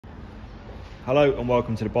Hello and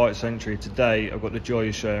welcome to the Bike Sanctuary. Today I've got the joy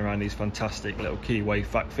of showing around these fantastic little Keeway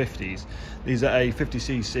Fact 50s. These are a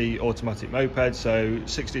 50cc automatic moped, so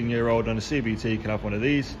 16-year-old on a CBT can have one of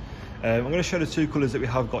these. I'm going to show the two colours that we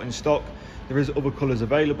have got in stock. There is other colours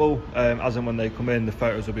available, as and when they come in the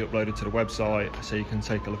photos will be uploaded to the website so you can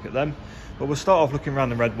take a look at them. But we'll start off looking around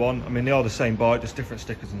the red one. I mean, they are the same bike, just different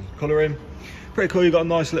stickers and colouring. Pretty cool. You've got a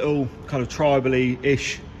nice little kind of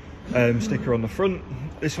tribally-ish sticker on the front.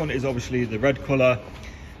 This one is obviously the red colour,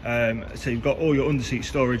 so you've got all your underseat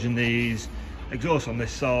storage in these, exhaust on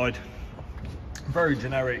this side, very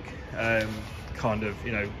generic kind of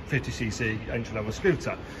 50cc entry level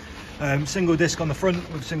scooter. Single disc on the front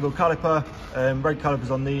with single caliper, red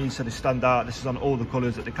calipers on these so they stand out. This is on all the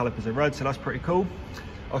colours that the calipers are red, so that's pretty cool.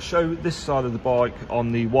 I'll show this side of the bike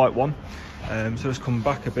on the white one, so let's come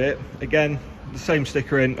back a bit. Again, the same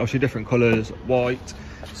sticker in, obviously different colours, white,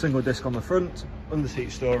 single disc on the front, under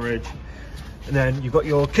seat storage, and then you've got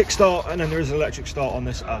your kickstart, and then there is an electric start on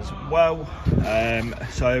this as well.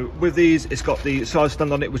 So with these, it's got the side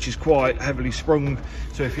stand on it, which is quite heavily sprung,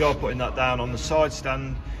 so if you are putting that down on the side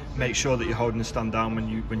stand, make sure that you're holding the stand down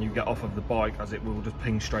when you get off of the bike, as it will just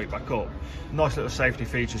ping straight back up. Nice little safety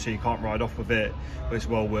feature so you can't ride off with it, but it's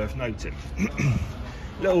well worth noting.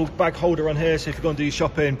 Little bag holder on here, so if you're going to do your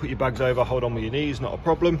shopping, put your bags over, hold on with your knees, not a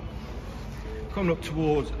problem. Coming up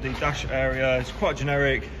towards the dash area, it's quite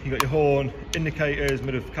generic. You've got your horn, indicators,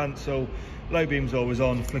 middle for cancel, low beam's always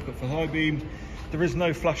on, flick up for high beam. There is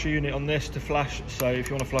no flasher unit on this to flash, so if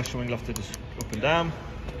you want to flash something, you'll have to just up and down.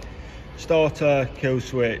 Starter, kill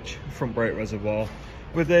switch, front brake reservoir.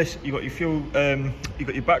 With this, you've got your fuel, you've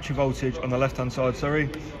got your battery voltage on the left-hand side,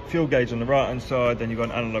 fuel gauge on the right-hand side, then you've got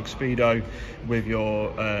an analog speedo with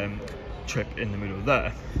your trip in the middle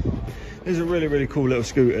there. These are really cool little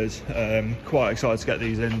scooters. Quite excited to get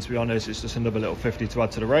these in, to be honest. It's just another little 50 to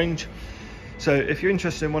add to the range. So if you're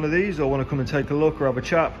interested in one of these or want to come and take a look or have a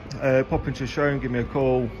chat, pop into the showroom, give me a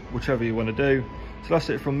call, whichever you want to do. So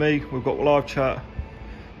that's it from me. We've got live chat,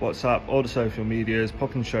 WhatsApp, all the social medias.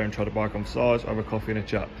 Pop in the show and try to bike on size, have a coffee and a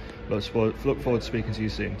chat. Look forward to speaking to you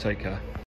soon. Take care.